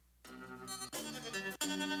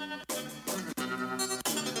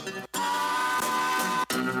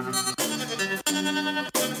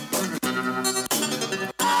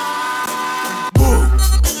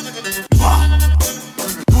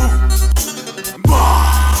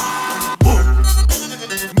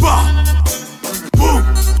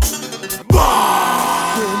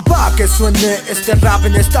suene este rap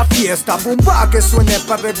en esta fiesta. Bumba que suene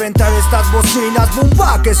para reventar estas bocinas.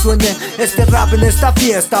 Bumba que suene este rap en esta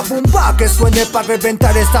fiesta. Bumba que suene para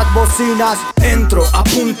reventar estas bocinas. Entro,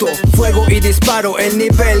 apunto, fuego y disparo. El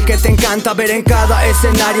nivel que te encanta ver en cada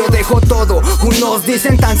escenario. Dejo todo, unos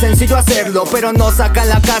dicen tan sencillo hacerlo, pero no sacan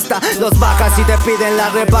la casta. Los bajas y te piden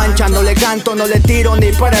la revancha. No le canto, no le tiro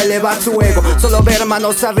ni para elevar su ego. Solo ver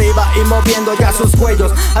manos arriba y moviendo ya sus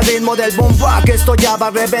cuellos al ritmo del bumba, que esto ya va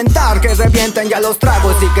a reventar. Que revienten ya los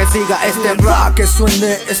tragos y que siga este rap. Que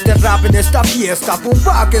suene este rap en esta fiesta.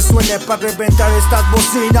 Bumba que suene para reventar estas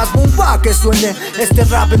bocinas. Bumba que suene este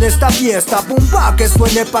rap en esta fiesta. Bumba que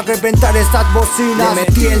suene para reventar estas bocinas. Le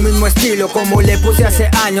metí el mismo estilo como le puse hace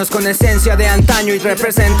años, con esencia de antaño y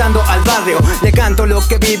representando al barrio. Le canto lo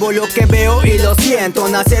que vivo, lo que veo y lo siento.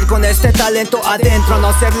 Nacer con este talento adentro,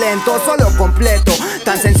 no ser lento, solo completo.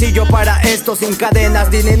 Tan sencillo para esto, sin cadenas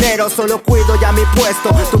ni dinero, solo cuido ya mi puesto.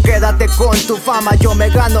 Tú quédate con tu fama, yo me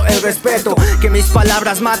gano el respeto. Que mis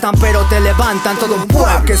palabras matan pero te levantan todo un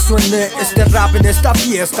pueblo. Que suene este rap en esta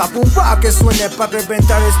fiesta. Bumba que suene para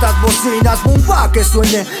reventar estas bocinas. Bumba que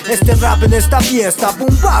suene este rap en esta fiesta.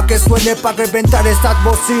 Bumba que suene para reventar estas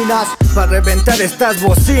bocinas. Para reventar estas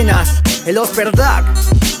bocinas. El Osperdag,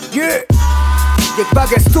 yeah. Bap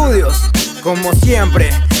Studios, como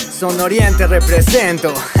siempre, Sonoriente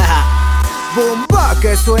represento. Bumba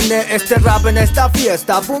que suene este rap en esta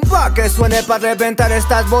fiesta. Bumba que suene para reventar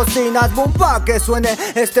estas bocinas. Bumba que suene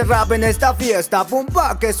este rap en esta fiesta.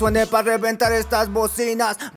 Bumba que suene para reventar estas bocinas.